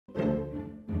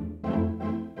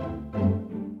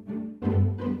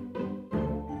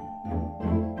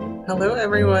Hello,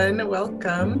 everyone.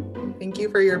 Welcome. Thank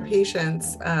you for your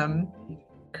patience.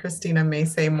 Christina may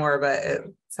say more, but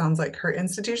it sounds like her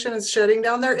institution is shutting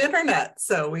down their internet.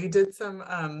 So we did some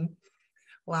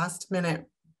last minute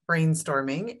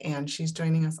brainstorming, and she's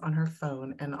joining us on her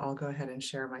phone, and I'll go ahead and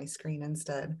share my screen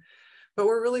instead. But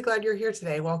we're really glad you're here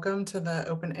today. Welcome to the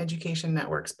Open Education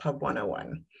Network's Pub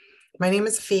 101. My name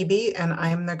is Phoebe, and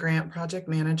I'm the Grant Project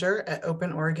Manager at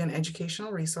Open Oregon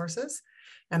Educational Resources.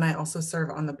 And I also serve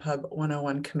on the Pub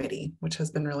 101 committee, which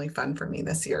has been really fun for me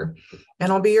this year.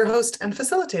 And I'll be your host and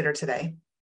facilitator today.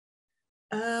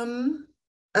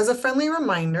 As a friendly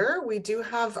reminder, we do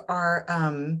have our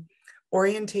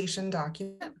orientation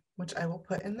document, which I will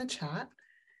put in the chat.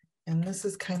 And this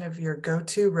is kind of your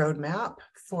go-to roadmap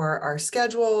for our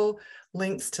schedule,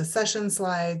 links to session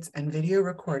slides, and video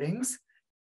recordings.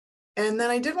 And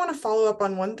then I did want to follow up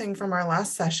on one thing from our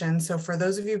last session. So for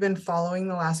those of you who've been following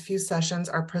the last few sessions,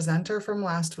 our presenter from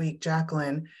last week,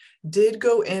 Jacqueline, did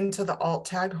go into the alt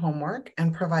tag homework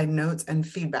and provide notes and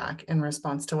feedback in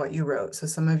response to what you wrote. So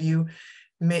some of you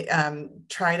may,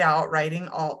 tried out writing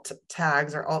alt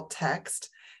tags or alt text,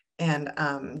 and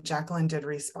Jacqueline did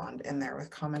respond in there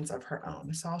with comments of her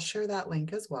own. So I'll share that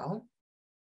link as well.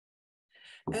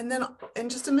 And then in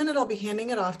just a minute, I'll be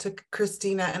handing it off to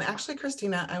Christina. And actually,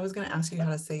 Christina, I was going to ask you how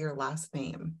to say your last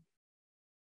name.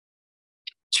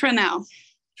 Trunnell.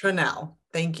 Trunnell.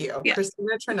 Thank you. Yeah.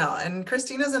 Christina Trunnell. And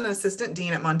Christina's an assistant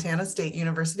dean at Montana State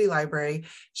University Library.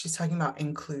 She's talking about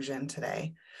inclusion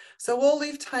today. So we'll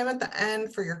leave time at the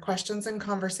end for your questions and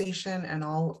conversation, and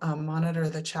I'll monitor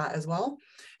the chat as well.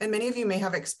 And many of you may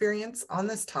have experience on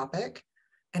this topic,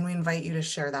 and we invite you to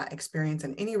share that experience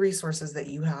and any resources that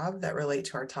you have that relate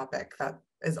to our topic. That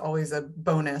is always a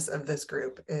bonus of this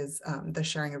group, is the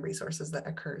sharing of resources that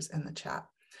occurs in the chat.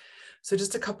 So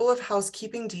just a couple of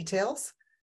housekeeping details.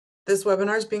 This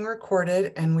webinar is being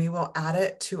recorded, and we will add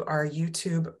it to our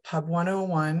YouTube Pub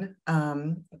 101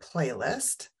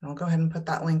 playlist. And I'll go ahead and put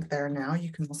that link there now. You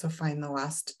can also find the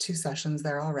last two sessions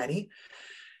there already.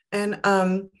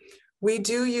 And we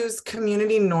do use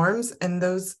community norms, and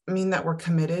those mean that we're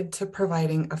committed to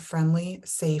providing a friendly,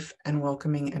 safe, and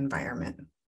welcoming environment.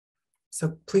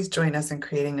 So please join us in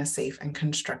creating a safe and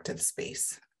constructive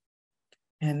space.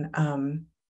 And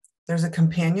there's a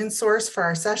companion source for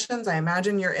our sessions. I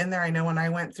imagine you're in there. I know when I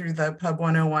went through the Pub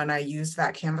 101, I used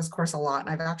that Canvas course a lot,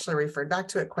 and I've actually referred back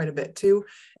to it quite a bit too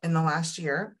in the last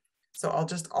year. So I'll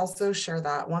just also share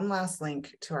that one last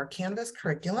link to our Canvas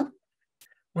curriculum,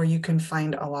 where you can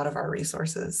find a lot of our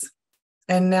resources.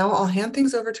 And now I'll hand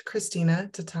things over to Christina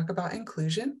to talk about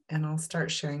inclusion, and I'll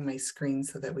start sharing my screen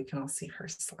so that we can all see her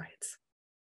slides.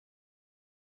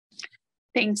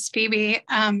 Thanks, Phoebe.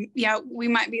 Yeah, we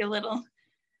might be a little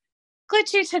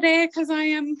glitchy today because I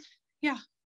am,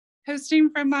 hosting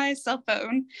from my cell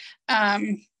phone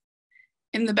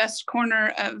in the best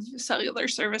corner of cellular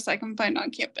service I can find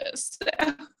on campus.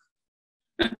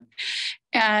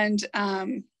 And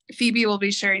Phoebe will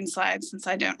be sharing slides since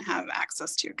I don't have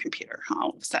access to a computer all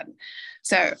of a sudden.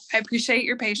 So I appreciate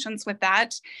your patience with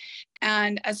that.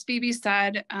 And as Phoebe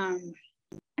said, I'm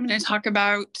going to talk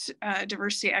about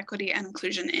diversity, equity, and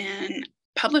inclusion in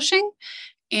publishing.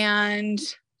 And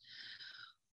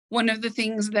one of the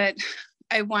things that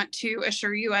I want to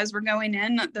assure you as we're going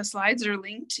in, the slides are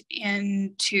linked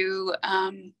into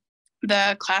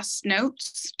the class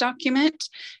notes document,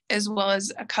 as well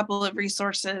as a couple of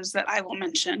resources that I will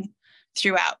mention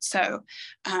throughout. So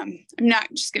I'm not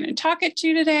just going to talk at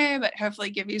you today, but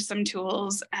hopefully give you some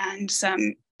tools and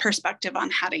some perspective on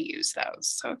how to use those.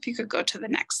 So if you could go to the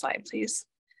next slide, please.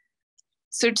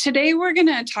 So today we're going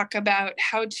to talk about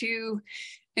how to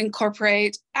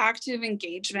incorporate active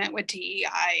engagement with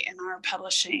DEI in our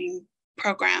publishing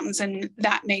programs, and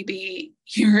that may be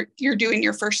you're doing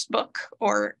your first book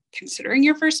or considering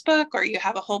your first book, or you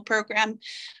have a whole program.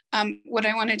 What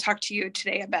I want to talk to you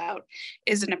today about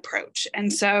is an approach.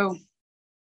 And so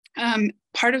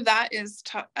part of that is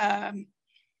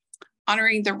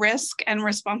honoring the risk and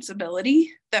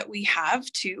responsibility that we have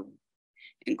to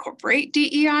incorporate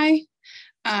DEI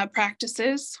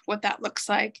practices, what that looks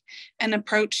like, an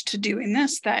approach to doing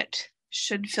this that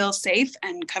should feel safe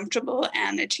and comfortable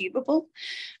and achievable.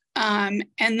 And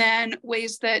then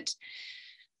ways that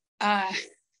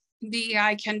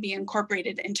DEI can be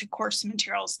incorporated into course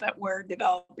materials that we're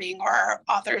developing or our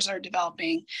authors are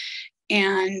developing.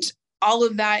 And all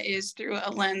of that is through a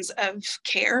lens of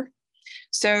care.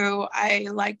 So I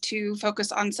like to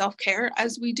focus on self-care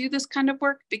as we do this kind of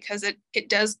work, because it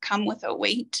does come with a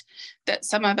weight that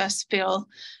some of us feel,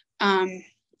 and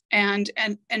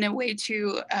a way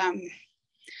to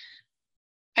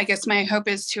I guess my hope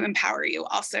is to empower you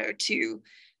also to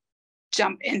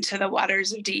jump into the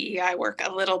waters of DEI work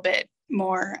a little bit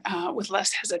more with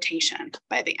less hesitation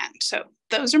by the end. So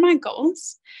those are my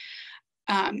goals.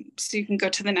 So you can go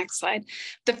to the next slide.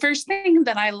 The first thing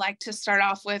that I like to start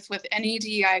off with any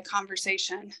DEI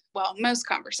conversation, well, most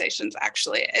conversations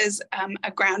actually, is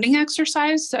a grounding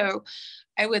exercise. So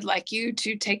I would like you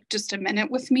to take just a minute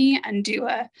with me and do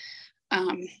a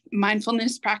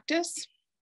mindfulness practice.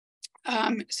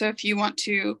 So if you want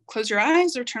to close your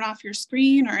eyes or turn off your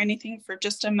screen or anything for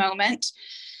just a moment,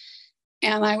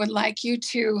 and I would like you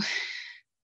to,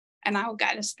 and I will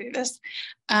guide us through this.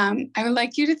 I would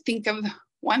like you to think of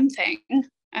one thing,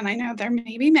 and I know there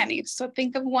may be many, so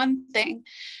think of one thing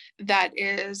that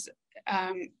is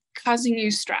causing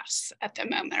you stress at the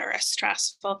moment, or a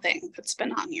stressful thing that's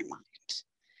been on your mind.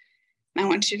 And I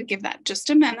want you to give that just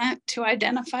a minute to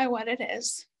identify what it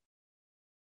is.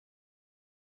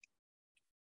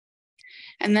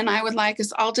 And then I would like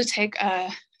us all to take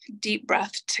a deep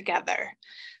breath together.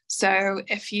 So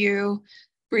if you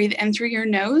breathe in through your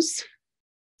nose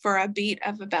for a beat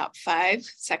of about 5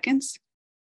 seconds.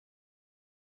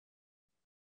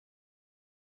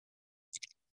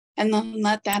 And then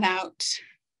let that out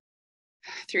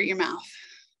through your mouth.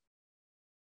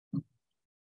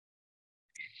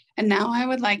 And now I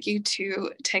would like you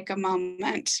to take a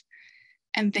moment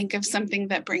and think of something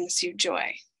that brings you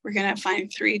joy. We're going to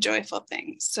find 3 joyful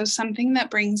things. So something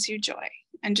that brings you joy,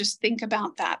 and just think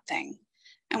about that thing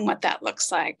and what that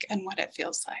looks like and what it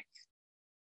feels like.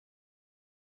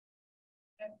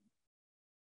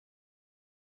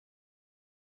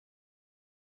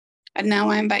 And now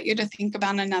I invite you to think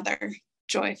about another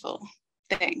joyful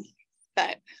thing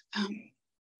that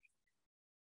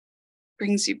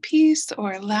brings you peace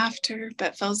or laughter,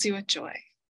 but fills you with joy.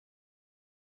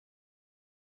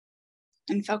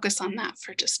 And focus on that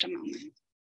for just a moment.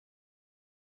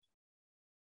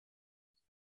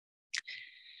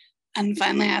 And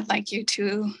finally, I'd like you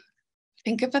to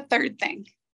think of a third thing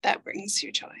that brings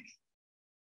you joy.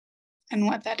 And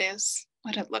what that is,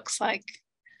 what it looks like,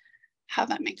 how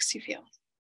that makes you feel.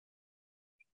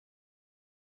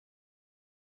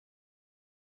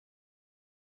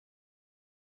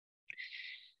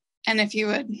 And if you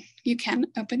would, you can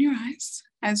open your eyes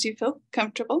as you feel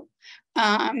comfortable.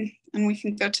 And we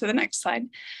can go to the next slide.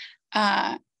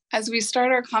 As we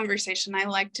start our conversation, I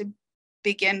like to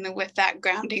begin with that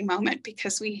grounding moment,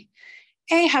 because we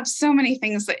have so many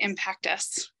things that impact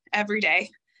us every day,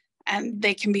 and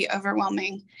they can be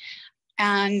overwhelming.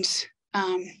 And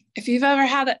if you've ever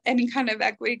had any kind of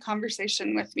equity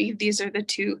conversation with me, these are the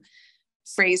 2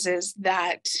 phrases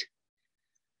that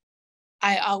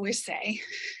I always say: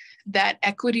 that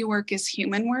equity work is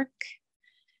human work,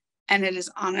 and it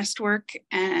is honest work,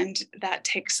 and that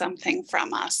takes something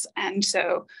from us. And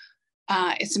so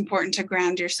it's important to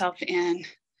ground yourself in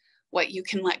what you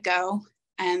can let go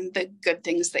and the good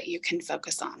things that you can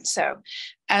focus on. So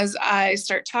as I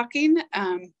start talking,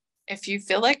 if you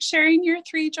feel like sharing your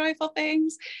 3 joyful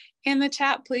things in the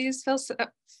chat, please feel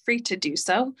free to do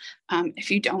so. If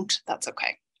you don't, that's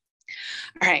okay.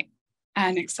 All right,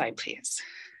 next slide, please.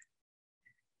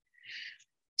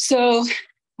 So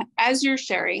as you're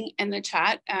sharing in the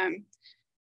chat,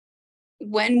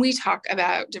 when we talk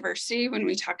about diversity, when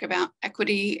we talk about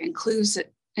equity,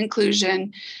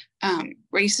 inclusion,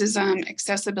 racism,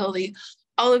 accessibility,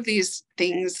 all of these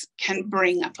things can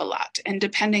bring up a lot. And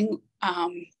depending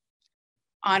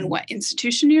on what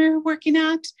institution you're working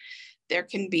at, there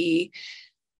can be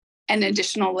an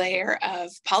additional layer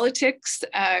of politics,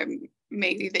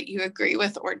 maybe that you agree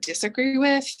with or disagree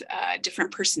with,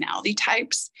 different personality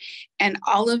types, and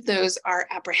all of those are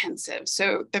apprehensive.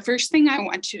 So the first thing I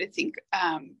want you to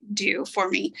do for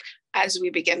me as we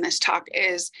begin this talk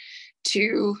is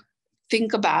to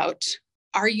think about,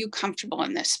 are you comfortable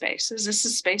in this space? Is this a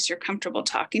space you're comfortable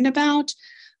talking about,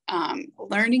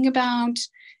 learning about,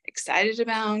 excited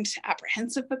about,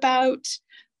 apprehensive about?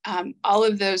 All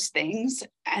of those things.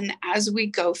 And as we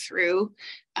go through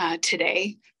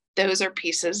today, those are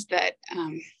pieces that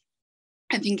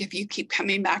I think if you keep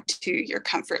coming back to your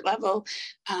comfort level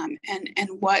and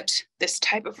what this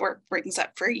type of work brings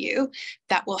up for you,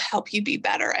 that will help you be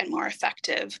better and more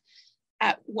effective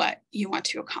at what you want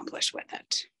to accomplish with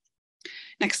it.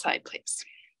 Next slide, please.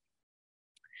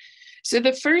 So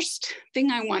the first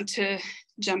thing I want to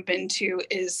jump into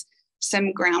is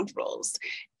some ground rules,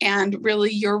 and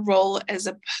really your role as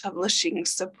a publishing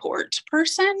support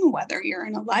person, whether you're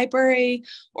in a library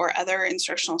or other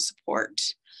instructional support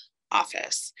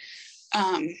office.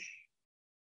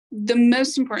 The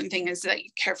most important thing is that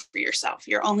you care for yourself.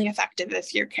 You're only effective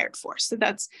if you're cared for. So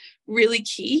that's really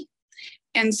key.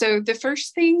 And so the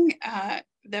first thing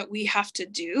that we have to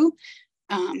do,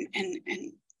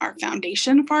 and our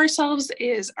foundation for ourselves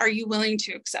is, are you willing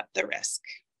to accept the risk?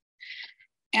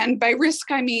 And by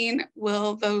risk, I mean,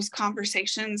 will those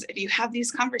conversations, if you have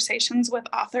these conversations with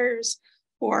authors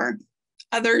or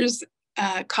others,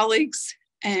 colleagues,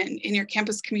 and in your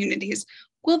campus communities,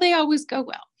 will they always go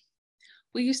well?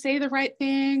 Will you say the right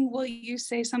thing? Will you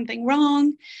say something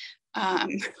wrong?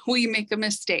 Will you make a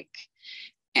mistake?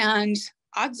 And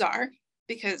odds are,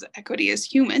 because equity is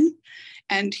human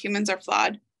and humans are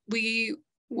flawed, we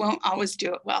won't always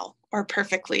do it well or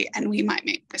perfectly, and we might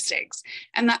make mistakes,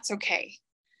 and that's okay.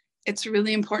 It's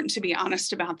really important to be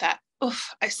honest about that.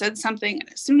 Oof, I said something,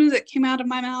 and as soon as it came out of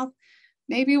my mouth,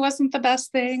 maybe it wasn't the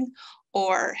best thing,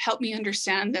 or help me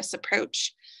understand this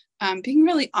approach. Being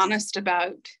really honest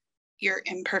about your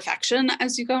imperfection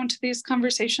as you go into these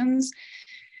conversations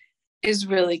is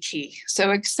really key.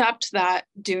 So accept that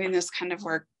doing this kind of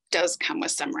work does come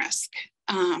with some risk.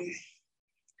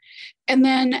 And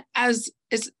then as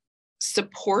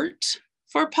support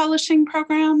for publishing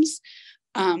programs,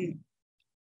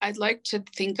 I'd like you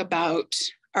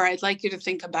to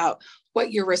think about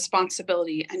what your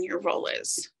responsibility and your role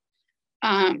is.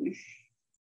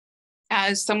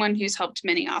 As someone who's helped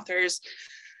many authors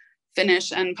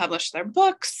finish and publish their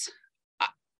books,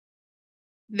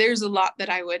 there's a lot that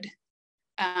I would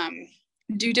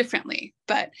do differently,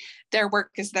 but their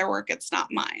work is their work, it's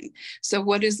not mine. So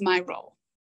what is my role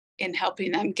in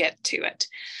helping them get to it?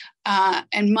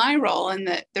 And my role,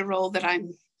 and the role that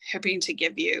I'm hoping to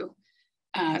give you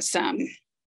some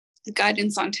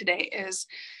guidance on today, is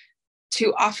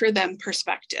to offer them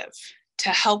perspective, to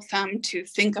help them to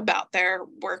think about their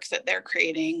work that they're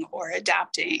creating or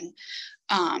adapting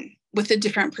with a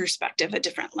different perspective, a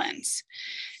different lens.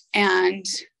 And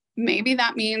maybe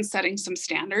that means setting some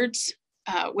standards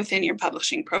within your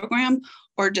publishing program,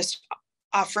 or just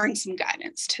offering some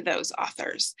guidance to those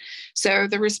authors. So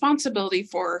the responsibility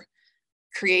for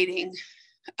creating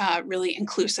really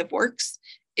inclusive works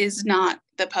is not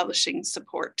the publishing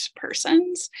support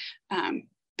person's,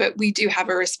 but we do have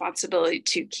a responsibility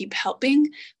to keep helping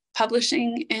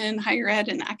publishing in higher ed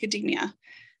and academia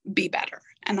be better.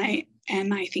 And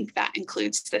I think that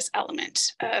includes this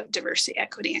element of diversity,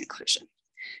 equity, and inclusion.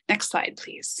 Next slide,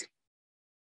 please.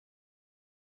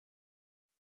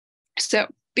 So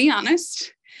be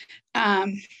honest.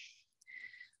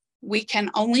 We can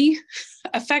only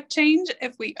affect change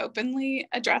if we openly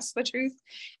address the truth.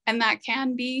 And that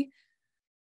can be,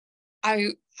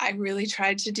 I really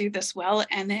tried to do this well,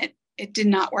 and it did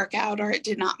not work out, or it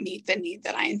did not meet the need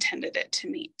that I intended it to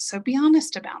meet. So be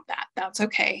honest about that. That's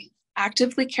okay.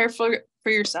 Actively care for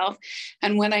yourself.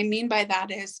 And what I mean by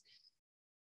that is,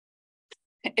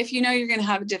 if you know you're going to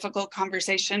have a difficult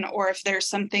conversation, or if there's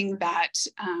something that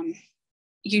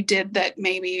you did that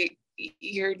maybe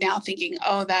you're now thinking,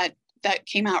 oh, that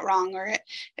came out wrong, or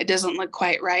it doesn't look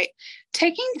quite right,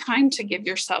 taking time to give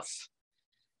yourself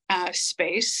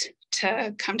space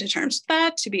to come to terms with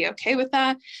that, to be okay with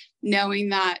that, knowing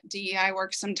that DEI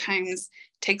work sometimes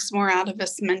takes more out of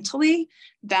us mentally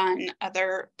than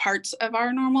other parts of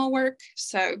our normal work.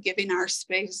 So giving our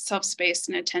self space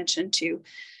and attention to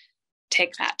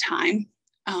take that time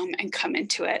and come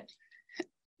into it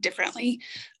differently.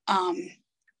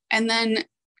 And then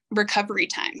recovery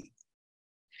time.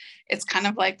 It's kind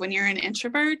of like when you're an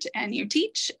introvert and you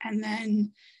teach, and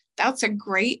then that's a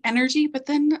great energy, but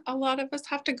then a lot of us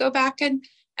have to go back and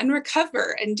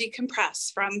recover and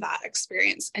decompress from that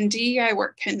experience. And DEI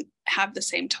work can have the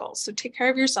same toll. So take care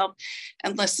of yourself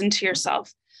and listen to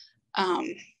yourself,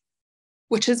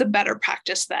 which is a better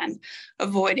practice than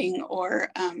avoiding or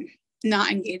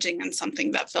not engaging in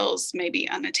something that feels maybe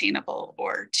unattainable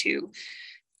or too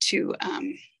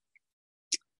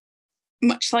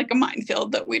much like a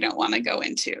minefield that we don't want to go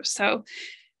into. So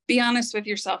be honest with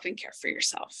yourself and care for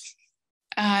yourself.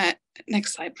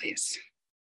 Next slide, please.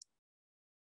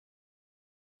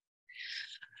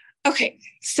 Okay,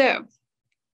 so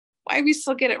why we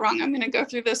still get it wrong. I'm going to go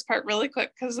through this part really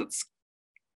quick because it's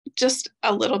just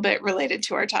a little bit related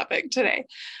to our topic today.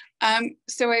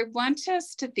 So I want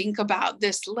us to think about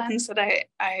this lens that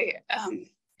I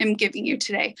am giving you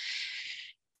today.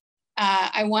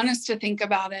 I want us to think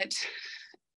about it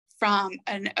from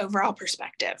an overall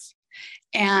perspective.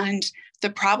 And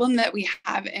the problem that we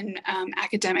have in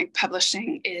academic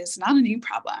publishing is not a new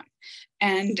problem.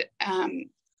 And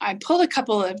I pulled a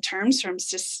couple of terms from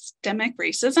systemic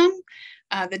racism,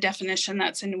 the definition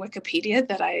that's in Wikipedia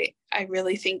that I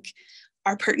really think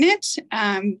are pertinent,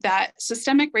 that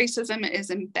systemic racism is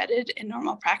embedded in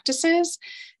normal practices,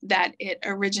 that it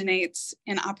originates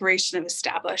in operation of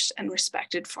established and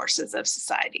respected forces of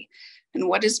society. And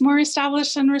what is more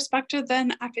established and respected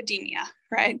than academia,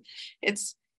 right?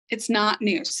 It's not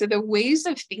new. So the ways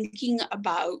of thinking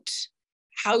about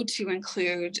how to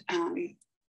include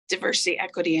diversity,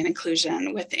 equity, and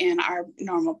inclusion within our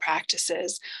normal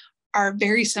practices are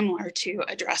very similar to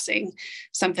addressing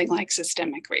something like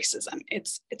systemic racism.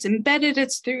 It's embedded,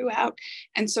 it's throughout.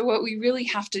 And so what we really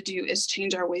have to do is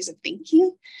change our ways of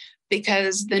thinking,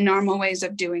 because the normal ways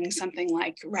of doing something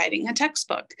like writing a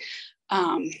textbook,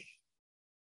 I'm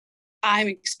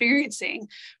experiencing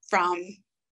from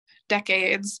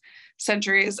decades,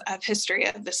 centuries of history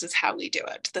of this is how we do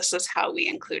it. This is how we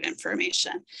include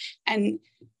information. And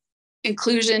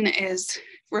inclusion is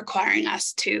requiring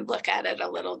us to look at it a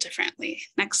little differently.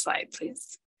 Next slide,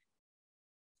 please.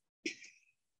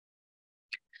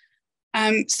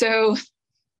 So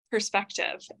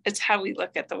perspective, it's how we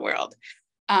look at the world,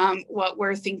 what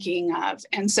we're thinking of.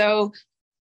 And so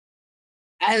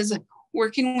as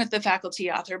working with the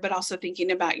faculty author, but also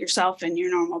thinking about yourself and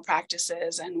your normal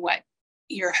practices and what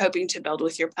you're hoping to build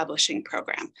with your publishing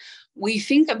program, we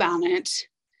think about it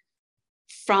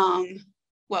from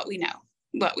what we know,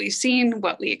 what we've seen,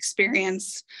 what we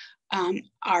experience,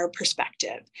 our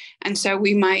perspective. And so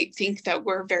we might think that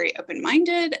we're very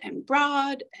open-minded and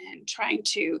broad and trying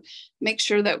to make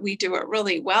sure that we do it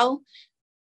really well,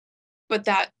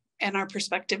 and our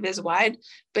perspective is wide,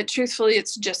 but truthfully,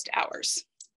 it's just ours.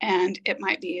 And it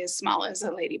might be as small as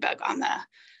a ladybug on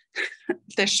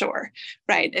the shore,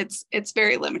 right? It's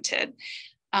very limited.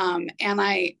 And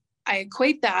I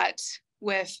equate that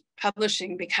with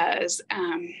publishing because,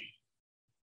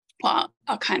 well,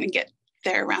 I'll kind of get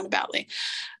there roundaboutly.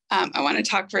 I want to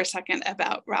talk for a second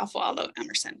about Ralph Waldo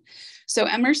Emerson. So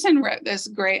Emerson wrote this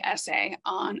great essay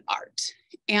on art.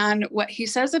 And what he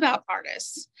says about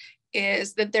artists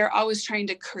is that they're always trying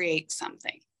to create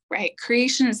something, right?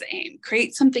 Creation is the aim.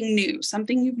 Create something new,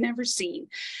 something you've never seen,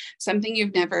 something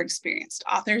you've never experienced.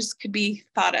 Authors could be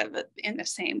thought of in the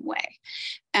same way.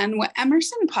 And what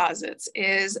Emerson posits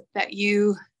is that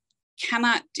you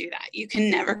cannot do that. You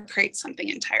can never create something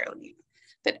entirely new.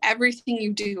 That everything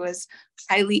you do is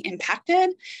highly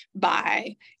impacted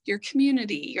by your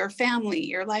community, your family,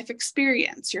 your life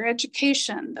experience, your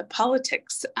education, the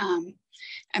politics,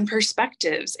 and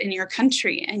perspectives in your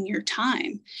country and your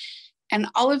time. And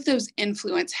all of those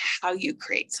influence how you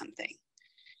create something.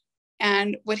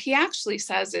 And what he actually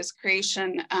says is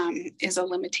creation is a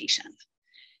limitation.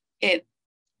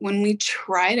 When we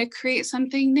try to create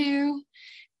something new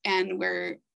and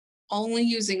we're only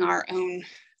using our own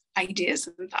ideas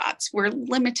and thoughts, we're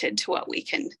limited to what we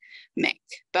can make.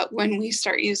 But when we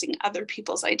start using other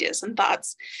people's ideas and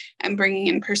thoughts and bringing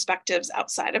in perspectives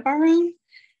outside of our own,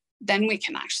 then we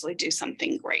can actually do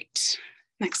something great.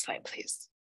 Next slide, please.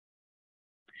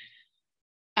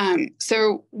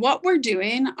 So what we're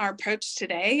doing, our approach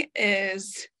today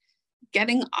is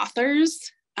getting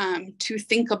authors to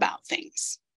think about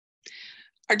things.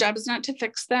 Our job is not to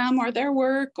fix them or their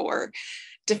work or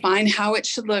define how it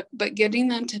should look, but getting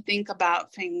them to think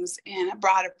about things in a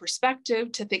broader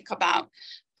perspective, to think about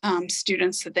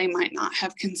students that they might not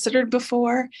have considered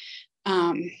before,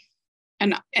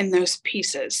 and those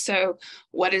pieces. So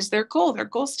what is their goal? Their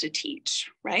goal is to teach,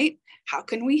 right? How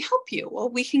can we help you? Well,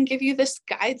 we can give you this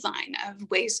guideline of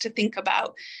ways to think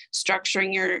about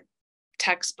structuring your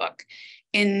textbook.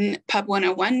 In Pub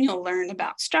 101, you'll learn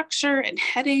about structure and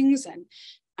headings and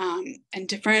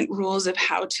different rules of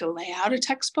how to lay out a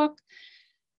textbook,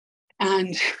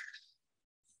 and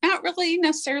not really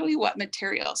necessarily what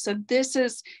material. So this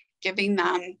is giving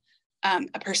them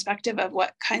a perspective of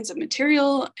what kinds of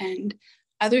material and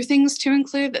other things to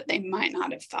include that they might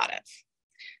not have thought of.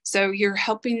 So you're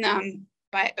helping them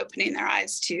by opening their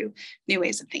eyes to new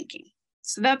ways of thinking.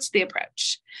 So that's the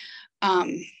approach.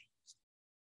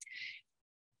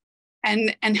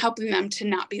 And helping them to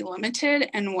not be limited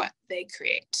in what they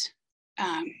create.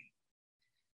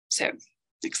 So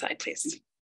next slide, please.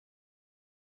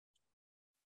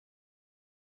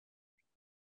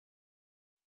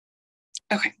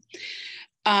 Okay.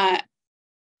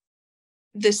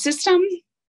 The system,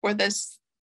 or the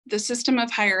system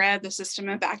of higher ed, the system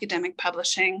of academic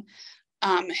publishing,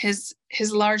 has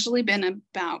largely been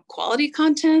about quality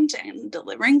content and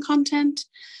delivering content.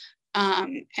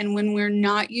 And when we're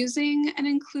not using an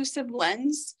inclusive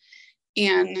lens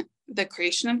in the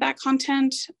creation of that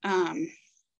content,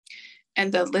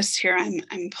 and the list here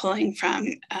I'm pulling from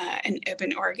an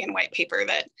Open Oregon white paper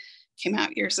that came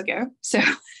out years ago. So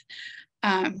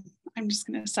I'm just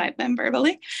going to cite them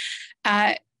verbally.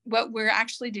 What we're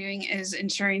actually doing is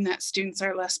ensuring that students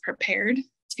are less prepared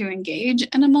to engage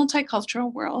in a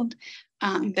multicultural world.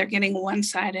 They're getting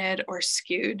one-sided or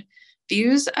skewed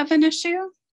views of an issue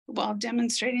while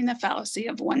demonstrating the fallacy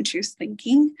of one truth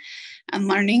thinking and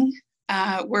learning.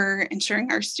 We're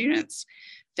ensuring our students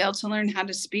fail to learn how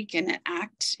to speak and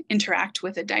interact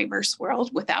with a diverse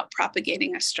world without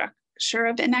propagating a structure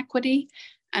of inequity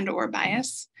and or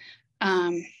bias.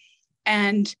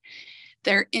 And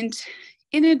they're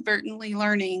inadvertently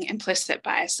learning implicit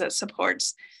bias that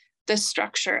supports the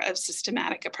structure of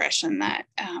systematic oppression that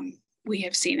we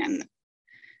have seen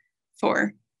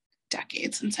for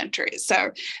decades and centuries.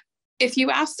 So if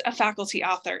you asked a faculty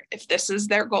author if this is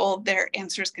their goal, their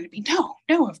answer is going to be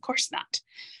no, of course not.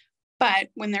 But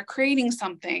when they're creating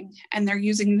something and they're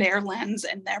using their lens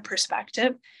and their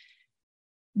perspective,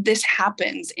 this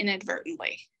happens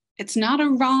inadvertently. It's not a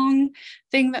wrong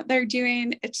thing that they're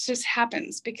doing. It just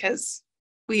happens because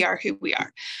we are who we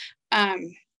are.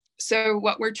 So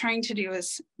what we're trying to do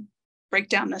is break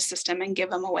down the system and give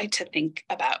them a way to think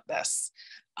about this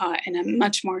in a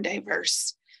much more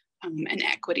diverse and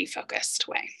equity-focused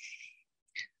way.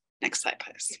 Next slide,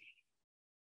 please.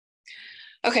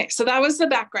 Okay, so that was the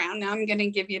background. Now I'm going to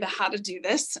give you the how to do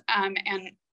this.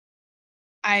 And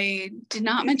I did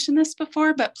not mention this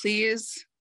before, but please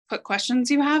put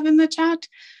questions you have in the chat.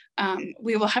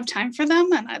 We will have time for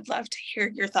them, and I'd love to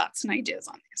hear your thoughts and ideas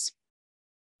on these.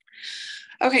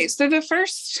 Okay, so the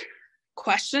first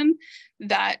question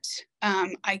that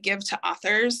I give to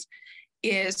authors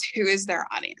is, who is their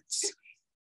audience?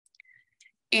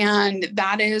 And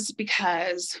that is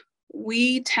because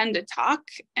we tend to talk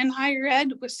in higher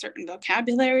ed with certain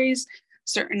vocabularies,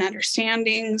 certain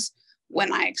understandings.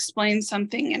 When I explain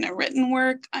something in a written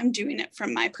work, I'm doing it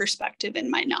from my perspective and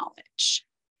my knowledge.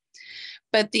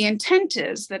 But the intent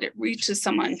is that it reaches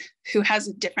someone who has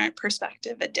a different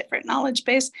perspective, a different knowledge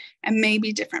base, and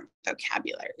maybe different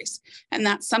vocabularies. And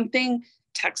that's something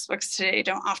textbooks today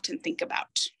don't often think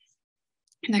about.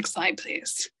 Next slide,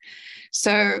 please.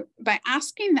 So by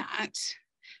asking that,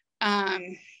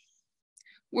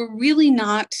 we're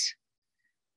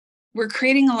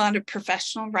creating a lot of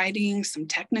professional writing, some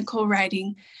technical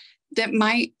writing that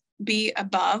might be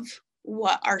above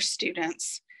what our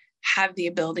students have the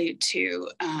ability to,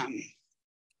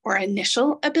 or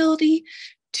initial ability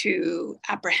to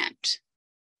apprehend,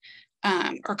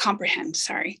 or comprehend,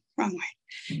 sorry, wrong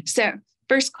way. So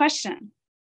first question,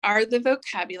 are the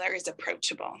vocabularies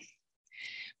approachable?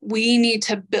 We need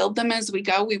to build them as we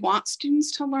go. We want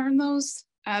students to learn those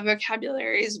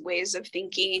vocabularies, ways of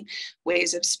thinking,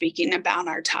 ways of speaking about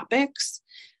our topics.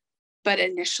 But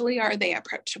initially, are they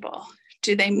approachable?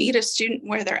 Do they meet a student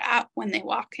where they're at when they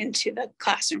walk into the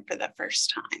classroom for the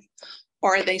first time?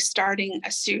 Or are they starting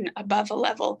a student above a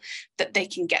level that they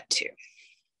can get to?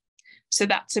 So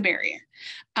that's a barrier.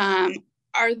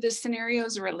 Are the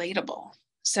scenarios relatable?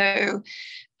 So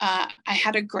I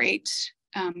had a great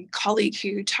colleague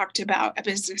who talked about a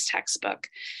business textbook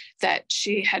that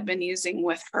she had been using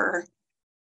with her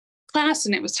class,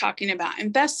 and it was talking about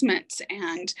investments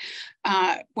and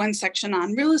one section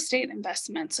on real estate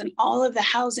investments, and all of the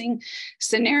housing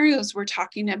scenarios were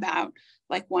talking about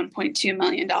like $1.2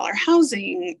 million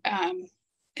housing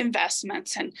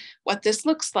investments and what this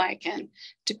looks like and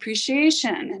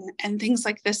depreciation and things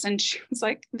like this. And she was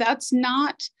like, that's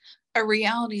not a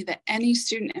reality that any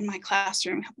student in my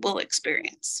classroom will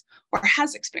experience or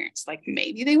has experienced. Like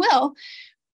maybe they will,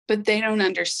 but they don't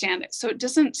understand it. So it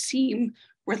doesn't seem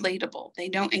relatable. They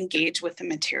don't engage with the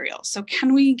material. So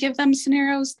can we give them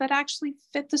scenarios that actually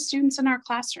fit the students in our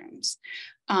classrooms,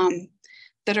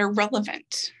 that are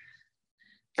relevant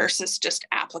versus just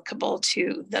applicable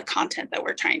to the content that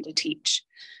we're trying to teach?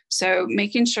 So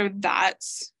making sure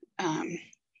that's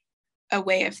a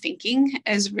way of thinking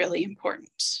is really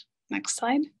important. Next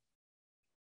slide.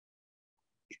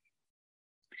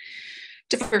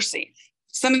 Diversity.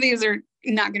 Some of these are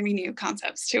not going to be new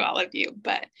concepts to all of you,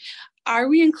 but are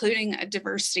we including a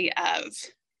diversity of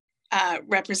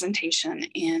representation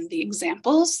in the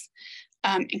examples,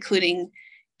 including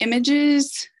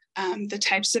images, the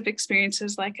types of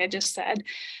experiences, like I just said,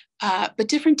 but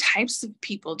different types of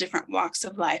people, different walks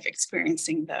of life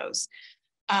experiencing those?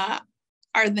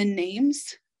 Are the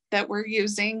names that we're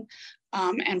using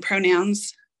and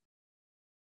pronouns,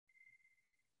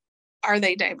 are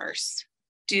they diverse?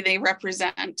 Do they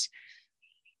represent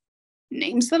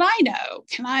names that I know?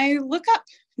 Can I look up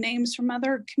names from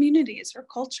other communities or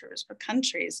cultures or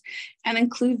countries and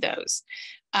include those?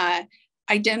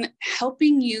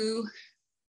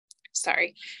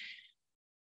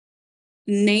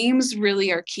 Names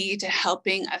really are key to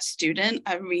helping a student,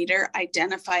 a reader,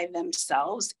 identify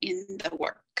themselves in the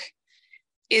work.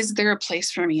 Is there a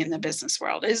place for me in the business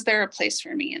world? Is there a place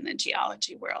for me in the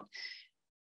geology world?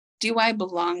 Do I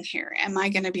belong here? Am I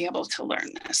going to be able to learn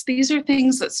this? These are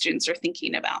things that students are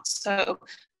thinking about. So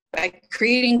by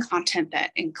creating content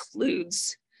that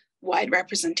includes wide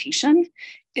representation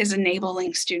is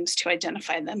enabling students to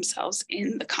identify themselves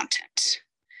in the content.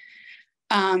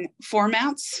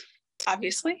 Formats,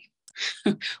 obviously,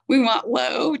 we want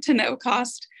low to no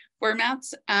cost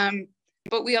formats,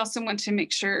 but we also want to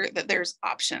make sure that there's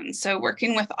options. So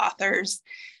working with authors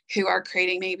who are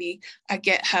creating maybe a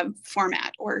GitHub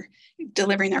format or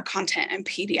delivering their content in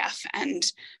PDF and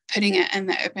putting it in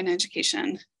the open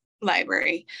education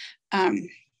library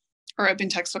or open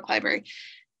textbook library.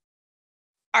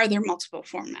 Are there multiple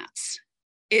formats?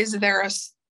 Is there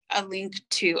a link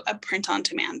to a print on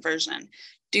demand version?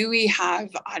 Do we have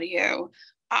audio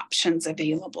options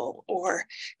available or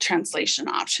translation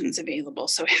options available?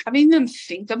 So having them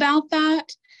think about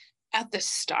that at the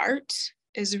start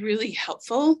is really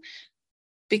helpful,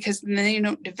 because then they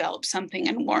don't develop something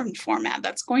in one format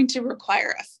that's going to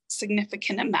require a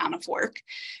significant amount of work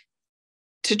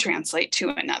to translate to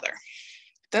another.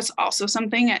 That's also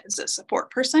something as a support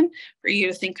person for you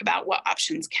to think about, what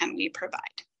options can we provide.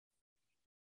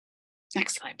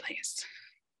 Next slide, please.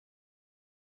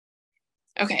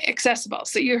 Okay, accessible.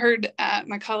 So you heard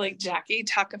my colleague Jackie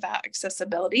talk about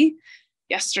accessibility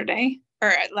yesterday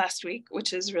or last week,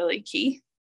 which is really key.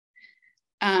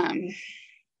 And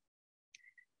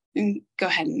go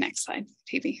ahead and next slide,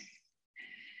 Phoebe.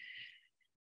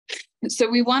 So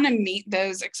we want to meet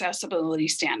those accessibility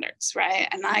standards, right?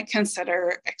 And I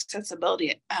consider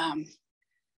accessibility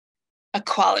a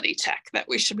quality check that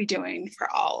we should be doing for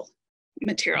all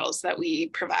materials that we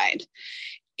provide.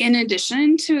 In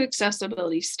addition to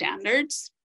accessibility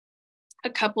standards, a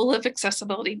couple of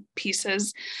accessibility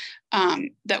pieces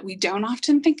that we don't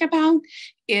often think about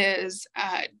is,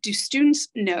 do students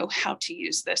know how to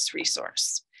use this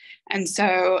resource? And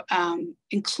so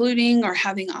including or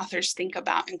having authors think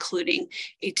about including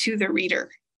a to the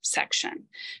reader section.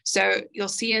 So you'll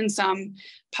see in some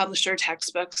publisher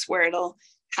textbooks where it'll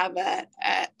have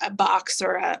a box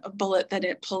or a bullet that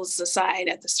it pulls aside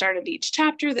at the start of each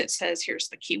chapter that says, here's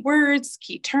the key words,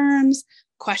 key terms,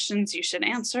 questions you should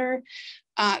answer.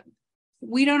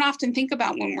 We don't often think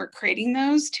about when we're creating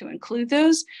those to include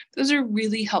those. Those are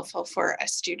really helpful for a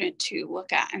student to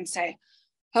look at and say,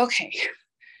 okay,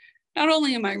 not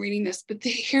only am I reading this, but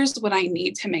here's what I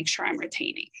need to make sure I'm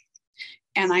retaining,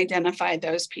 and identify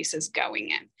those pieces going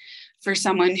in. For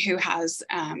someone who has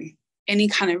any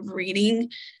kind of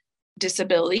reading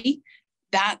disability,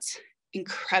 that's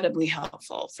incredibly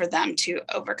helpful for them to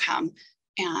overcome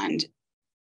and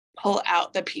pull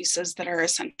out the pieces that are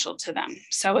essential to them.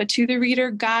 So a to the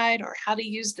reader guide, or how to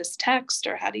use this text,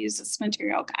 or how to use this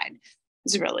material guide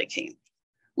is really key.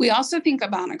 We also think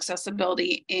about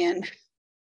accessibility in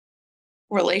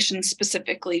relation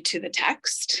specifically to the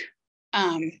text,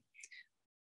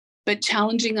 but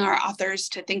challenging our authors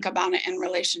to think about it in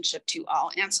relationship to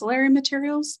all ancillary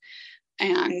materials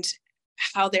and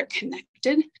how they're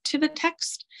connected to the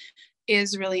text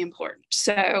is really important.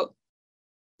 So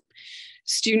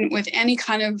student with any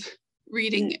kind of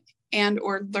reading and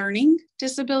or learning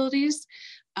disabilities,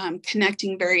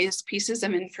 connecting various pieces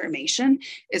of information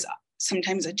is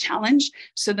sometimes a challenge.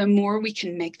 So the more we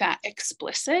can make that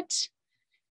explicit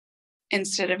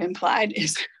instead of implied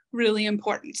is really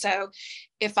important. So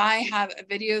if I have a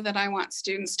video that I want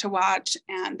students to watch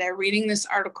and they're reading this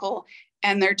article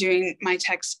and they're doing my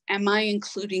text, am I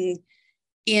including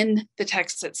in the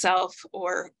text itself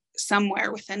or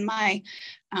somewhere within my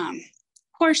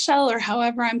course shell or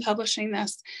however I'm publishing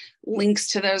this, links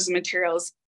to those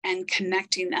materials and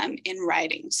connecting them in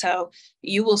writing? So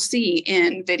you will see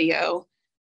in video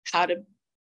how to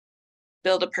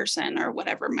build a person or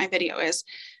whatever my video is,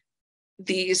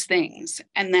 these things,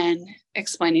 and then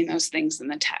explaining those things in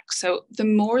the text. So the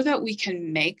more that we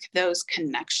can make those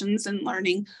connections in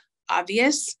learning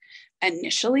obvious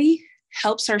initially,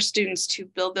 helps our students to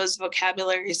build those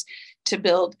vocabularies, to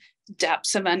build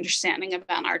depths of understanding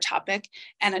about our topic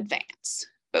and advance.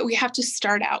 But we have to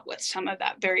start out with some of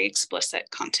that very explicit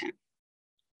content.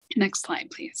 Next slide,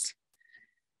 please.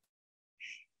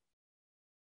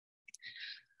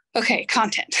 Okay,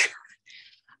 content.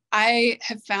 I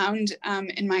have found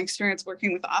in my experience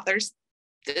working with authors,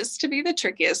 this to be the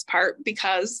trickiest part,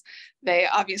 because they're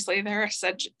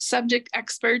subject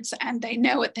experts and they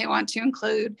know what they want to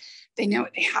include. They know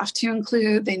what they have to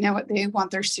include. They know what they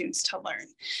want their students to learn.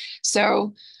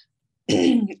 So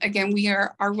again,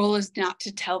 our role is not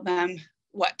to tell them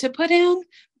what to put in,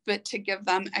 but to give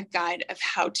them a guide of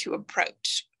how to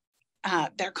approach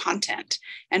their content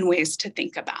and ways to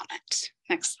think about it.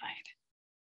 Next slide.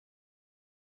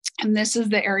 And this is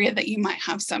the area that you might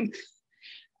have some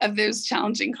of those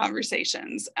challenging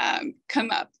conversations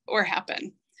come up or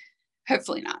happen.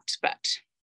 Hopefully not, but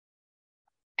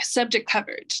subject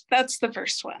coverage, that's the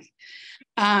first one.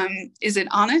 Is it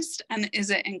honest and is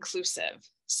it inclusive?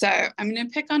 So I'm going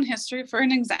to pick on history for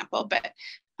an example, but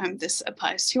this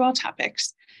applies to all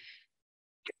topics.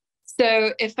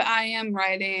 So if I am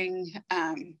writing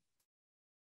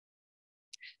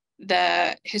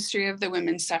the history of the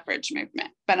women's suffrage movement,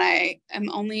 but I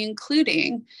am only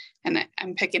including, and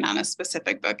I'm picking on a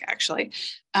specific book actually,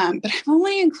 but I'm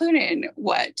only including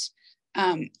what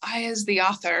I, as the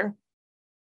author,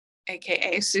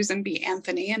 AKA Susan B.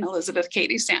 Anthony and Elizabeth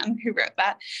Cady Stanton, who wrote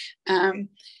that,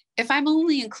 if I'm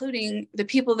only including the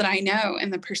people that I know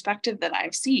and the perspective that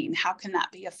I've seen, how can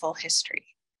that be a full history?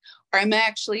 Or am I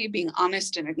actually being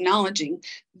honest and acknowledging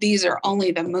these are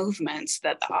only the movements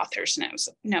that the authors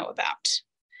know about?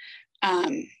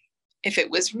 If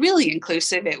it was really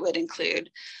inclusive, it would include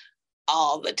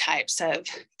all the types of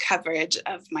coverage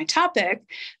of my topic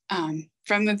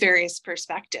from various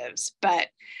perspectives, but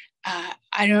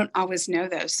I don't always know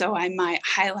those. So I might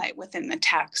highlight within the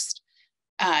text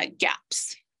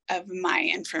gaps of my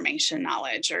information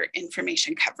knowledge or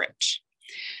information coverage.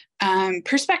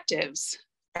 Perspectives.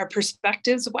 Are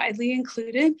perspectives widely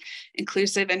included,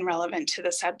 inclusive, and relevant to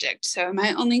the subject? So am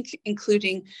I only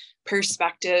including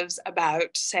perspectives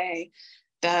about, say,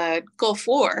 the Gulf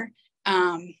War,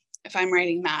 if I'm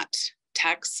writing that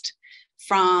text,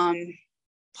 from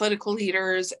political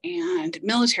leaders and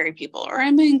military people, or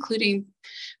am I including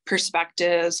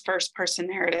perspectives, first-person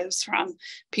narratives from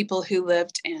people who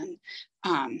lived in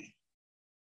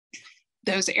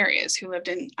those areas, who lived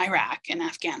in Iraq and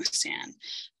Afghanistan?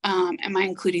 Am I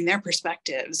including their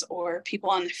perspectives, or people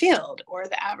on the field, or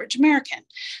the average American?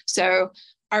 So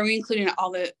are we including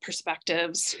all the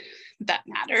perspectives that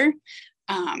matter?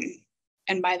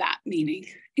 And by that meaning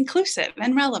inclusive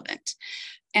and relevant.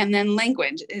 And then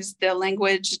language, is the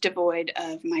language devoid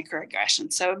of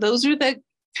microaggression? So those are the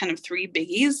kind of three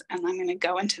biggies, and I'm going to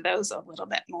go into those a little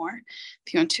bit more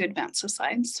if you want to advance the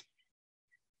slides.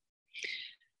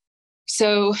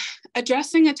 So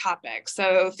addressing a topic,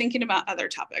 so thinking about other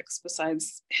topics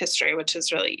besides history, which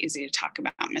is really easy to talk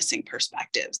about, missing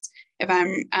perspectives. If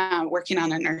I'm working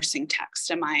on a nursing text,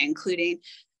 am I including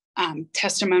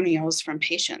testimonials from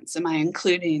patients? Am I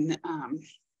including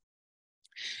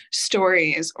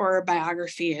stories or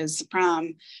biographies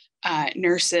from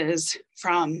nurses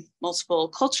from multiple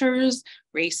cultures,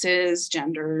 races,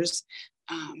 genders?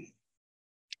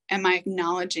 Am I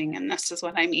acknowledging, and this is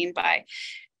what I mean by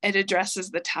it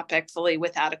addresses the topic fully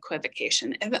without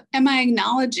equivocation. Am I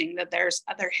acknowledging that there's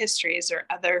other histories or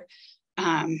other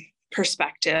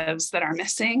perspectives that are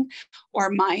missing or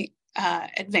might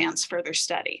advance further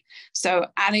study? So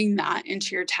adding that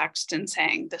into your text and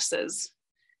saying this is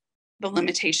the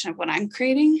limitation of what I'm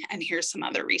creating and here's some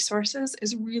other resources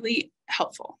is really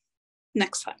helpful.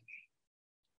 Next slide.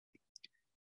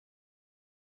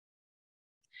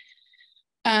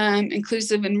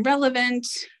 Inclusive and relevant.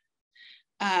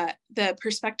 The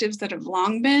perspectives that have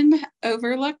long been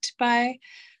overlooked by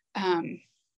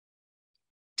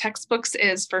textbooks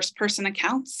is first-person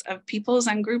accounts of peoples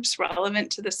and groups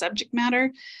relevant to the subject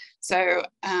matter. So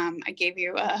I gave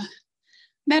you a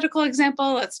medical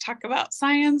example. Let's talk about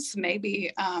science.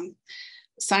 Maybe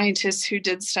scientists who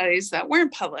did studies that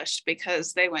weren't published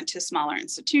because they went to smaller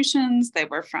institutions, they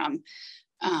were from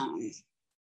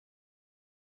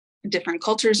different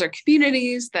cultures or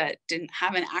communities that didn't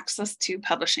have an access to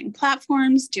publishing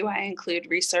platforms. Do I include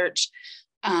research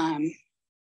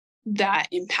that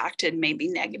impacted maybe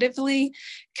negatively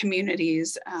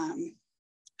communities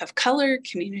of color,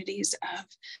 communities of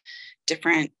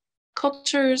different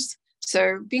cultures?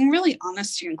 So being really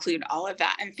honest to include all of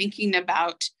that and thinking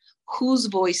about whose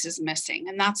voice is missing.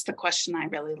 And that's the question I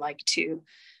really like to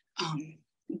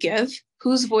give.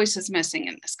 Whose voice is missing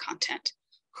in this content?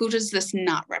 Who does this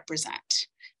not represent?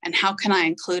 And how can I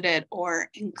include it or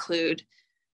include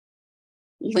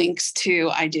links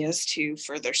to ideas to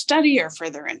further study or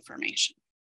further information?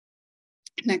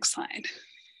 Next slide.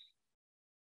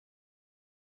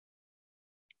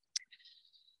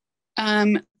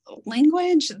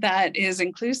 Language that is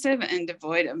inclusive and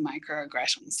devoid of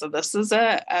microaggressions. So this is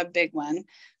a big one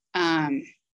and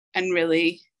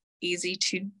really easy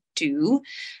to do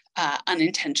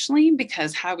unintentionally,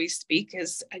 because how we speak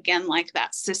is, again, like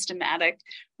that systematic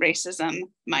racism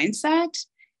mindset.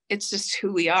 It's just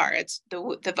who we are. It's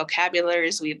the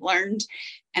vocabularies we've learned,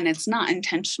 and it's not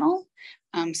intentional.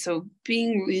 So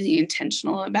being really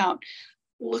intentional about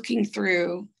looking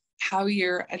through how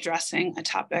you're addressing a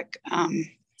topic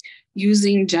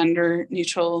using gender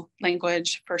neutral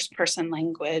language, first person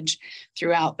language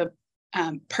throughout the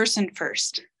person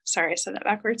first, sorry, I said that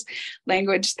backwards,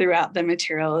 language throughout the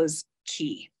material is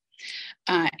key.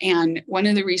 And one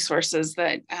of the resources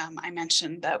that I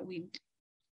mentioned that we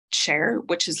share,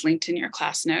 which is linked in your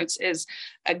class notes, is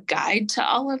a guide to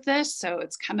all of this. So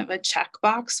it's kind of a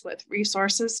checkbox with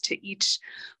resources to each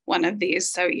one of these,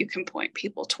 so you can point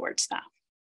people towards that.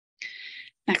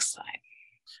 Next slide.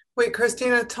 Wait,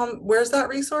 Christina, tell me, where's that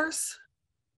resource?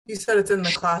 You said it's in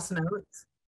the class notes.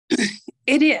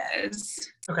 It is.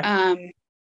 Okay.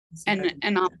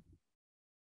 And I'll,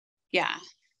 yeah.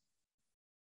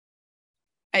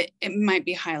 It might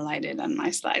be highlighted on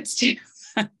my slides too.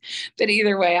 But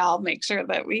either way, I'll make sure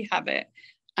that we have it.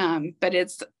 But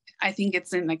I think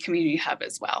it's in the community hub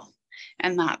as well.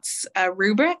 And that's a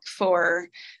rubric for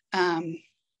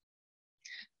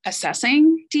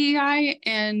assessing DEI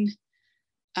in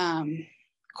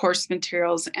course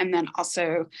materials. And then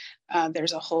also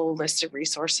there's a whole list of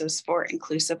resources for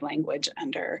inclusive language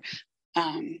under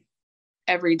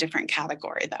every different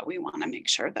category that we want to make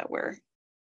sure that we're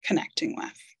connecting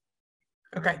with.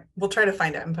 Okay, we'll try to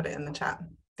find it and put it in the chat.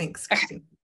 Thanks, Christine.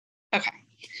 Okay.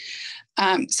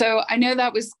 So I know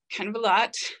that was kind of a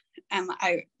lot, and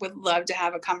I would love to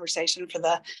have a conversation for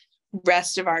the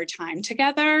rest of our time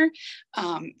together.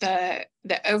 The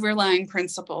overlying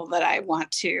principle that I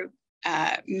want to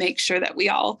make sure that we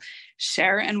all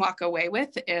share and walk away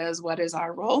with is, what is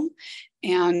our role?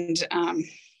 And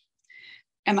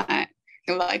I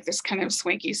like this kind of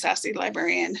swanky, sassy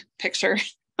librarian picture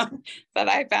that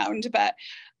I found, but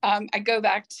I go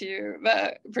back to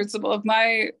the principle of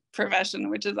my profession,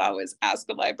 which is always ask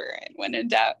a librarian. When in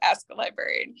doubt, ask a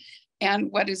librarian.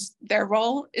 And what is their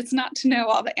role? It's not to know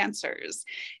all the answers,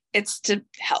 it's to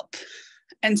help.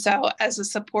 And so as a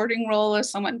supporting role,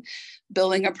 as someone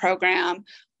building a program,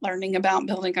 learning about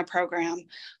building a program,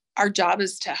 our job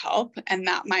is to help. And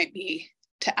that might be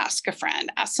to ask a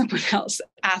friend, ask someone else,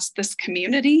 ask this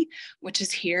community, which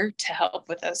is here to help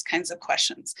with those kinds of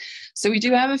questions. So we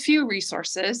do have a few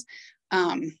resources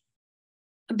that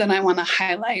I want to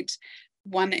highlight.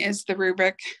 One is the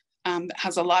rubric that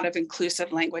has a lot of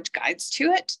inclusive language guides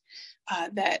to it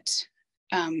that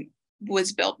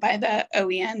was built by the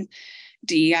OEN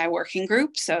DEI working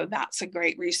group. So that's a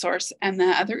great resource. And the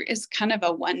other is kind of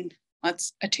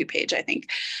a two-page, I think,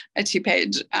 a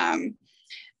two-page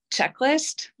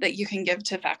checklist that you can give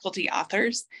to faculty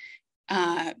authors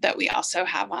that we also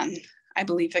have on, I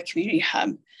believe, the community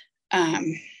hub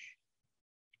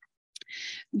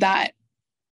that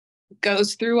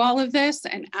goes through all of this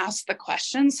and asks the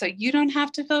questions. So you don't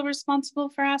have to feel responsible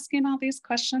for asking all these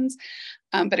questions,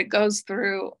 but it goes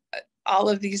through all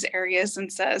of these areas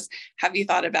and says, have you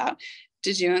thought about,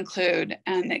 did you include?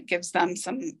 And it gives them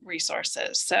some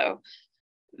resources. So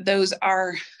those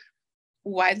are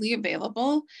widely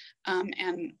available,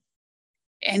 and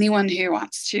anyone who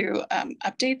wants to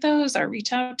update those or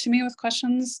reach out to me with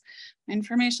questions,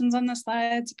 information's on the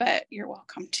slides, but you're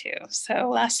welcome to. So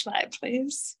last slide,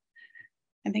 please.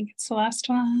 I think it's the last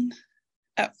one.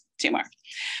 Oh, two more.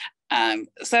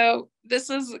 So this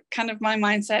is kind of my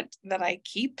mindset that I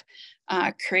keep.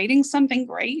 Creating something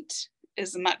great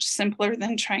is much simpler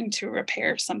than trying to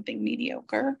repair something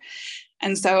mediocre.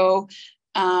 And so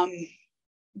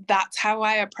that's how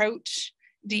I approach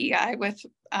DEI with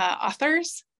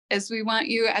authors, is we want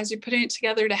you, as you're putting it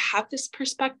together, to have this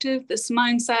perspective, this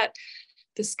mindset,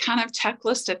 this kind of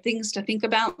checklist of things to think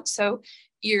about. So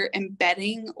you're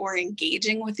embedding or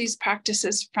engaging with these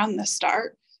practices from the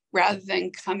start, rather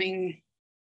than coming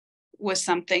with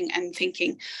something and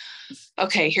thinking,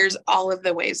 okay, here's all of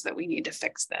the ways that we need to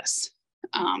fix this.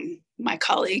 My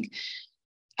colleague,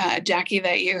 Jackie,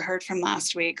 that you heard from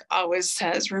last week, always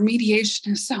says remediation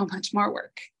is so much more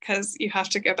work because you have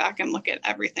to go back and look at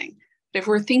everything. But if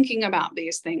we're thinking about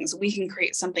these things, we can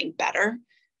create something better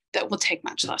that will take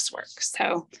much less work.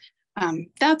 So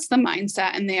that's the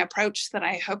mindset and the approach that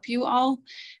I hope you all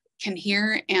can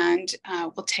hear and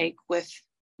will take with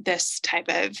this type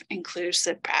of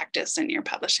inclusive practice in your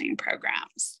publishing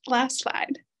programs. Last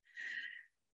slide.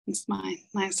 It's my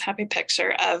nice happy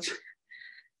picture of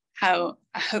how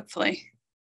hopefully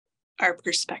our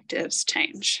perspectives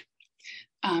change.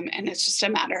 And it's just a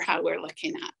matter how we're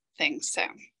looking at things. So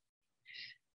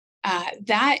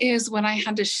that is what I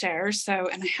had to share. So,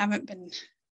 and I haven't been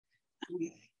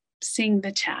seeing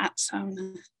the chat, so I'm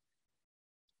gonna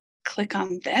click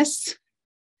on this.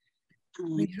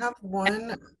 We have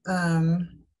one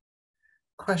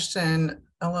question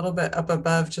a little bit up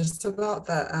above just about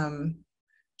the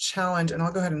challenge, and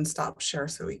I'll go ahead and stop share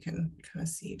so we can kind of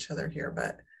see each other here.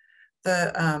 But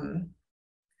the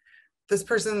This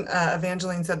person,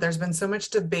 Evangeline, said there's been so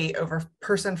much debate over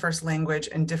person-first language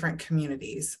in different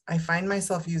communities. I find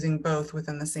myself using both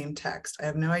within the same text. I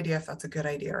have no idea if that's a good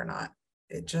idea or not.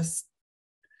 It just,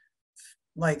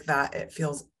 like that, it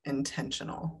feels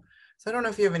intentional. So I don't know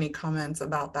if you have any comments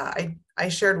about that. I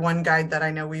shared one guide that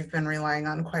I know we've been relying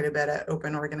on quite a bit at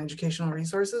Open Oregon Educational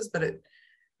Resources, but it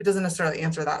doesn't necessarily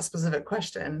answer that specific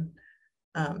question.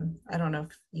 I don't know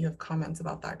if you have comments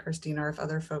about that, Christina, or if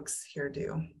other folks here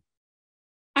do.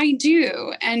 I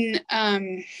do. And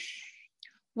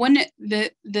one,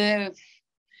 the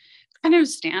kind of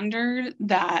standard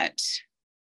that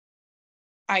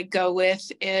I go with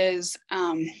is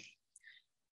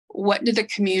what do the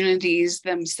communities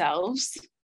themselves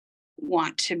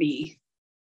want to be?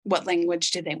 What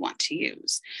language do they want to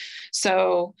use?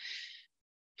 So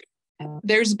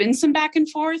there's been some back and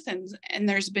forth, and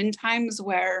there's been times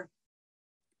where,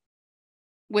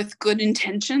 with good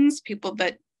intentions, people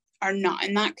that are not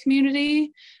in that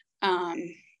community,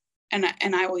 and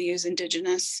I will use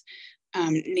Indigenous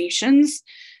nations,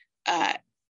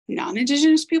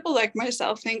 non-Indigenous people like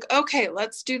myself think, okay,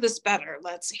 let's do this better.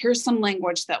 Here's some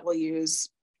language that we'll use,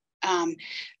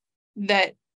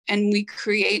 and we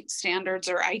create standards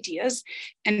or ideas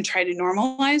and try to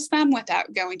normalize them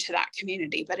without going to that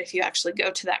community. But if you actually go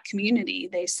to that community,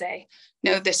 they say,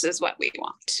 no, this is what we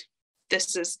want.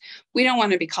 We don't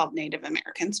want to be called Native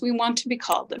Americans. We want to be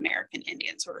called American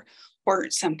Indians or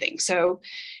something. So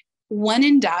when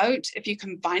in doubt, if you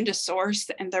can find a source,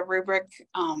 and the rubric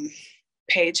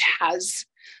page has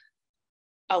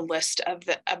a list of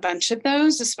a bunch of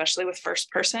those, especially with first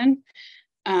person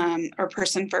or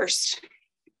person first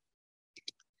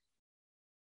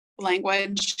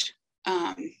language,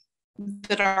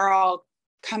 that are all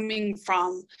coming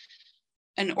from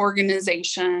an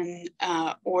organization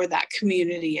or that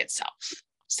community itself.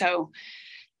 So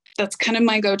that's kind of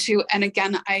my go-to. And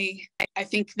again, I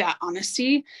think that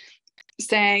honesty,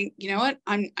 saying, you know what,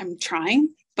 I'm trying,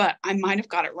 but I might have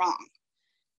got it wrong.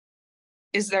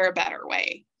 Is there a better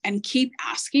way? And keep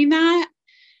asking that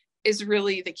is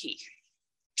really the key.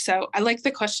 So I like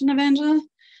the question, Evangeline.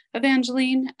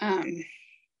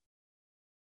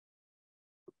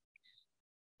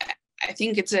 I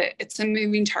think it's a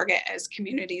moving target as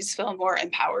communities feel more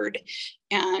empowered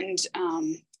and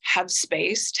have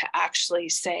space to actually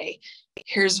say,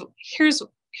 here's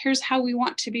how we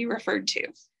want to be referred to.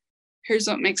 Here's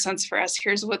what makes sense for us.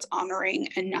 Here's what's honoring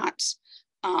and not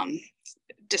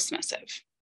dismissive.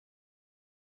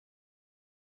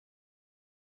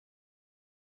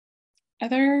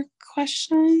 Other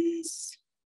questions?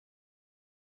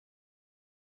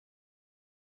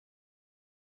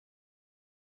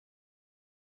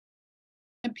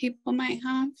 That people might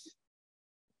have?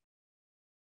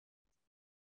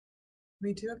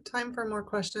 We do have time for more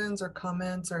questions or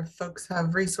comments, or if folks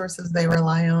have resources they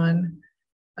rely on.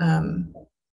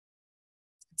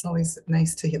 It's always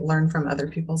nice to learn from other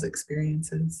people's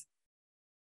experiences.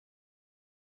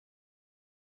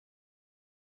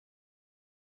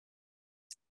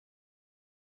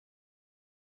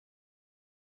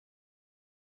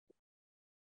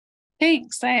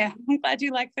 Thanks. I'm glad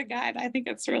you like the guide. I think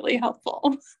it's really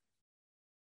helpful.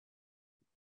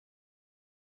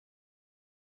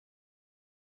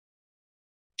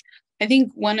 I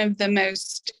think one of the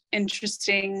most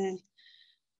interesting,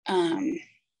 and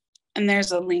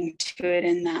there's a link to it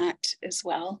in that as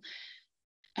well,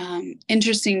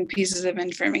 interesting pieces of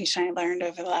information I learned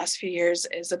over the last few years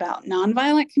is about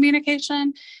nonviolent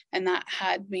communication. And that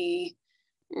had me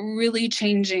really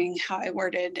changing how I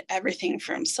worded everything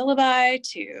from syllabi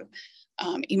to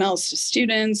emails to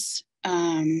students,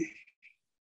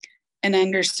 and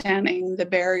understanding the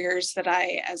barriers that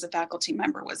I, as a faculty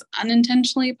member, was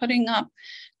unintentionally putting up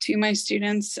to my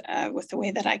students with the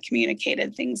way that I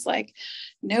communicated things like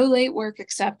no late work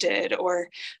accepted, or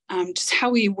just how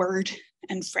we word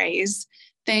and phrase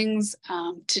things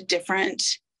to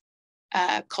different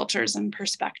cultures and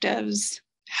perspectives,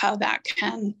 how that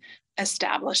can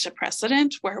establish a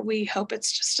precedent where we hope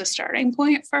it's just a starting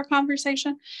point for a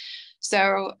conversation.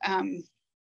 So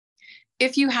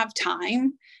if you have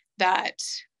time,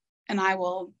 and I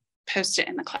will post it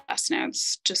in the class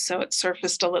notes just so it's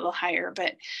surfaced a little higher,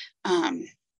 but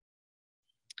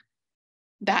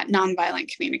that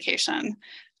nonviolent communication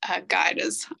guide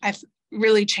I've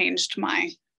really changed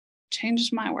my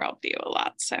worldview a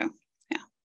lot. So yeah.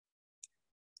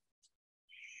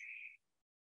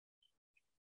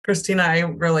 Christina, I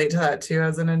relate to that too.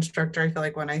 As an instructor, I feel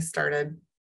like when I started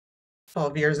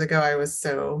 12 years ago, I was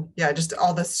just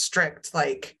all this strict,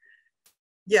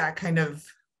 kind of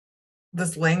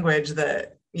this language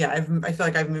that, I feel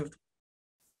like I've moved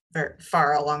very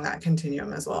far along that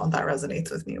continuum as well. That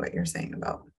resonates with me, what you're saying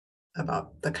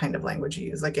about the kind of language you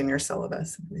use, like in your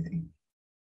syllabus and everything.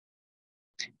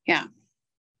 Yeah.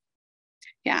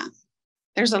 Yeah.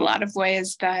 There's a lot of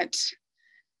ways that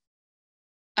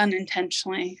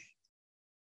unintentionally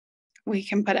we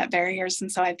can put up barriers.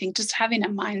 And so I think just having a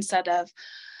mindset of,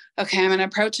 okay, I'm going to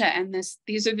approach it, and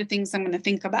these are the things I'm going to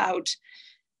think about.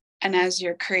 And as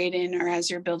you're creating or as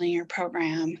you're building your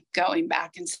program, going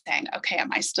back and saying, okay,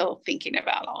 am I still thinking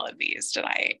about all of these? Did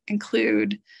I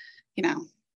include,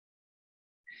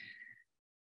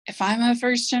 if I'm a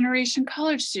first generation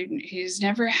college student who's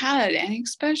never had any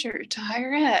exposure to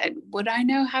higher ed, would I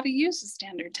know how to use a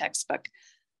standard textbook?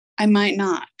 I might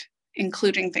not,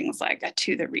 including things like a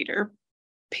to the reader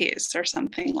piece or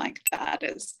something like that.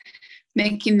 Is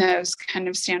making those kind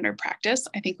of standard practice,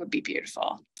 I think, would be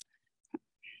beautiful.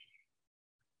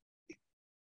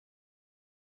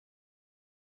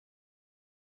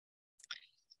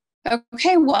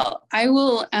 Okay, well, I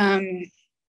will,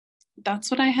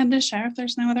 that's what I had to share if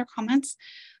there's no other comments.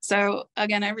 So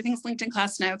again, everything's linked in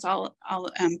class notes. I'll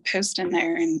post in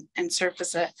there and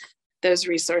surface those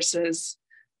resources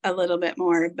a little bit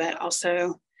more, but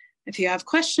also if you have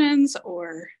questions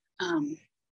or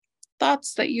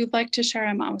thoughts that you'd like to share,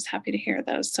 I'm always happy to hear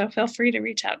those. So feel free to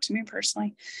reach out to me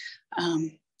personally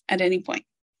at any point.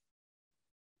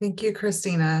 Thank you,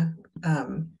 Christina.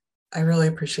 I really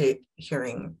appreciate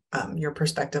hearing your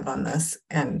perspective on this.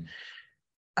 And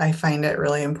I find it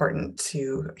really important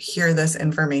to hear this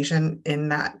information in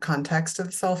that context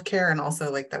of self-care, and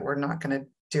also like that we're not going to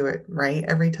do it right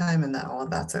every time, and that all of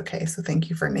that's okay. So thank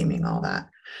you for naming all that.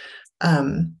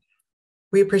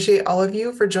 We appreciate all of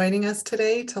you for joining us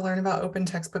today to learn about open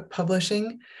textbook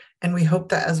publishing. And we hope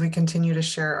that as we continue to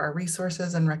share our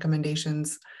resources and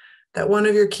recommendations, that one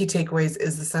of your key takeaways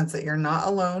is the sense that you're not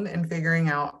alone in figuring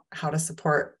out how to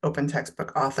support open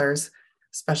textbook authors,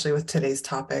 especially with today's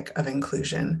topic of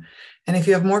inclusion. And if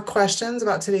you have more questions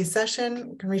about today's session,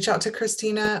 you can reach out to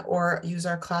Christina or use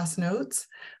our class notes.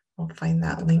 We'll find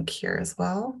that link here as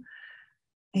well.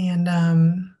 And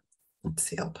let's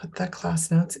see, I'll put the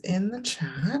class notes in the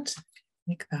chat,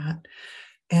 like that.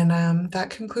 And that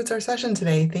concludes our session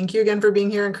today. Thank you again for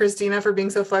being here, and Christina for being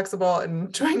so flexible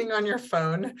and joining on your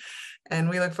phone. And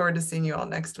we look forward to seeing you all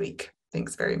next week.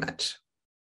 Thanks very much.